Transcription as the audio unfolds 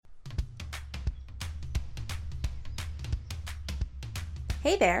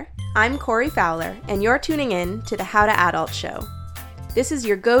Hey there, I'm Corey Fowler, and you're tuning in to the How to Adult Show. This is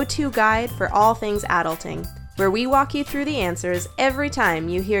your go-to guide for all things adulting, where we walk you through the answers every time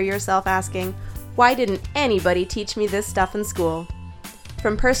you hear yourself asking, why didn't anybody teach me this stuff in school?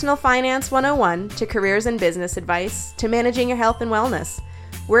 From Personal Finance 101 to careers and business advice to managing your health and wellness,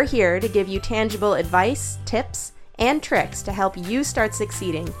 we're here to give you tangible advice, tips, and tricks to help you start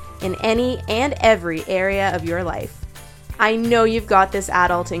succeeding in any and every area of your life. I know you've got this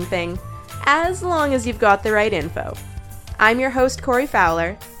adulting thing, as long as you've got the right info. I'm your host, Corey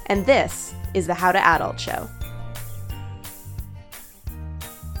Fowler, and this is the How to Adult Show.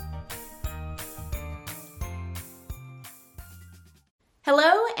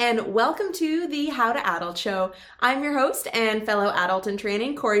 Hello and welcome to the How to Adult Show. I'm your host and fellow adult in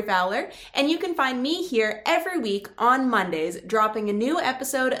training, Corey Fowler, and you can find me here every week on Mondays, dropping a new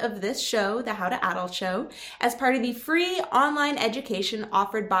episode of this show, the How to Adult Show, as part of the free online education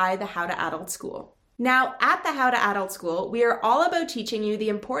offered by the How to Adult School. Now, at the How to Adult School, we are all about teaching you the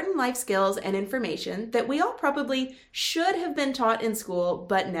important life skills and information that we all probably should have been taught in school,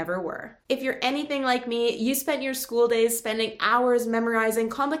 but never were. If you're anything like me, you spent your school days spending hours memorizing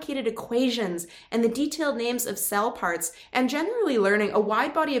complicated equations and the detailed names of cell parts, and generally learning a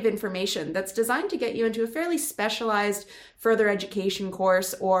wide body of information that's designed to get you into a fairly specialized further education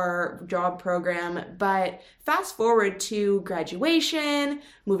course or job program. But fast forward to graduation,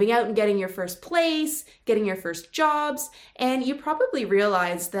 moving out and getting your first place, getting your first jobs, and you probably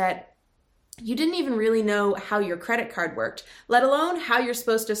realize that you didn't even really know how your credit card worked, let alone how you're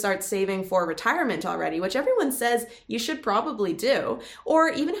supposed to start saving for retirement already, which everyone says you should probably do, or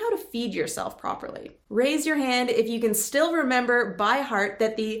even how to feed yourself properly. Raise your hand if you can still remember by heart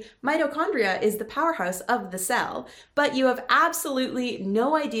that the mitochondria is the powerhouse of the cell, but you have absolutely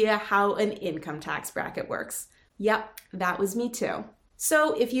no idea how an income tax bracket works. Yep, that was me too.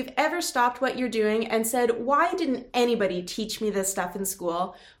 So if you've ever stopped what you're doing and said, why didn't anybody teach me this stuff in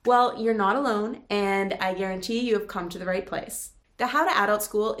school? Well, you're not alone, and I guarantee you have come to the right place. The How to Adult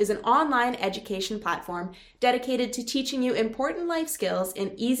School is an online education platform dedicated to teaching you important life skills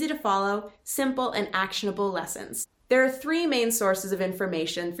in easy to follow, simple, and actionable lessons. There are three main sources of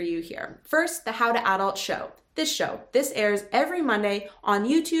information for you here. First, the How to Adult Show. This airs every Monday on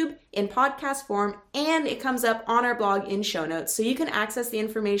YouTube in podcast form, and it comes up on our blog in show notes, so you can access the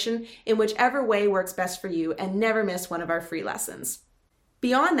information in whichever way works best for you and never miss one of our free lessons.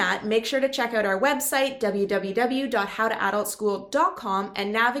 Beyond that, make sure to check out our website, www.howtoadultschool.com,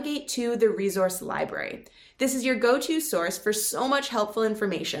 and navigate to the resource library. This is your go-to source for so much helpful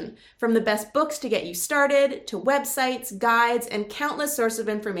information, from the best books to get you started, to websites, guides, and countless sources of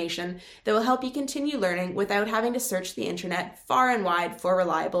information that will help you continue learning without having to search the internet far and wide for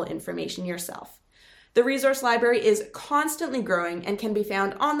reliable information yourself. The resource library is constantly growing and can be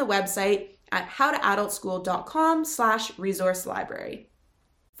found on the website at howtoadultschool.com/resource library.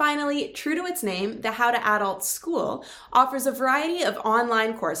 Finally, true to its name, the How to Adult School offers a variety of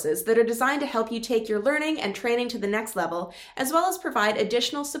online courses that are designed to help you take your learning and training to the next level, as well as provide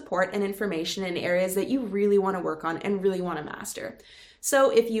additional support and information in areas that you really want to work on and really want to master.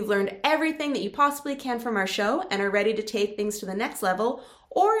 So if you've learned everything that you possibly can from our show and are ready to take things to the next level,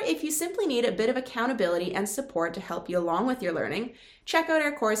 or if you simply need a bit of accountability and support to help you along with your learning, check out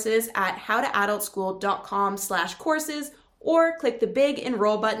our courses at howtoadultschool.com/courses, or click the big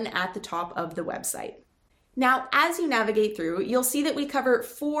enroll button at the top of the website. Now, as you navigate through, you'll see that we cover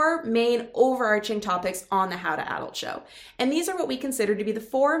four main overarching topics on the How to Adult Show. And these are what we consider to be the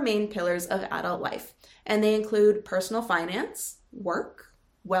four main pillars of adult life. And they include personal finance, work,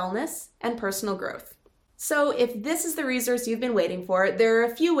 wellness, and personal growth. So if this is the resource you've been waiting for, there are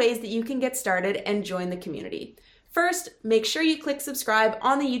a few ways that you can get started and join the community. First, make sure you click subscribe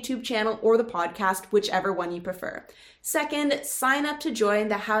on the YouTube channel or the podcast, whichever one you prefer. Second, sign up to join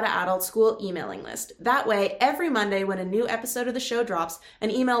the How to Adult School emailing list. That way, every Monday when a new episode of the show drops,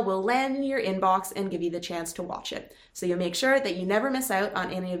 an email will land in your inbox and give you the chance to watch it. So you'll make sure that you never miss out on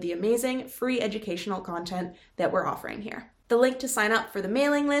any of the amazing free educational content that we're offering here. The link to sign up for the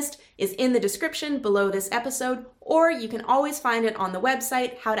mailing list is in the description below this episode, or you can always find it on the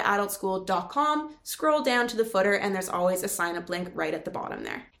website, howtoadultschool.com. Scroll down to the footer and there's always a sign up link right at the bottom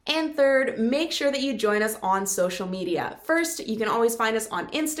there. And third, make sure that you join us on social media. First, you can always find us on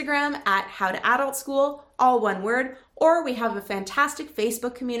Instagram at howtoadultschool, all one word, or we have a fantastic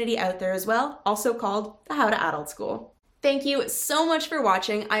Facebook community out there as well, also called the How to Adult School. Thank you so much for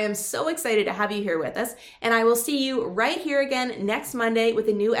watching. I am so excited to have you here with us, and I will see you right here again next Monday with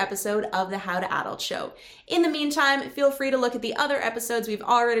a new episode of the How to Adult Show. In the meantime, feel free to look at the other episodes we've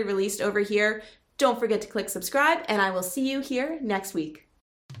already released over here. Don't forget to click subscribe, and I will see you here next week.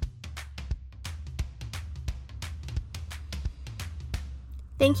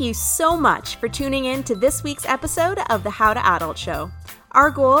 Thank you so much for tuning in to this week's episode of the How to Adult Show. Our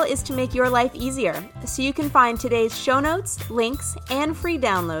goal is to make your life easier, so you can find today's show notes, links, and free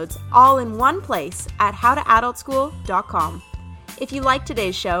downloads all in one place at howtoadultschool.com. If you like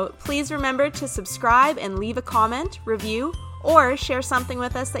today's show, please remember to subscribe and leave a comment, review, or share something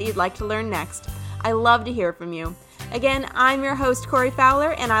with us that you'd like to learn next. I love to hear from you. Again, I'm your host, Corey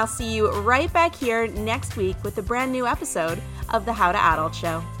Fowler, and I'll see you right back here next week with a brand new episode of the How to Adult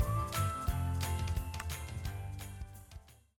Show.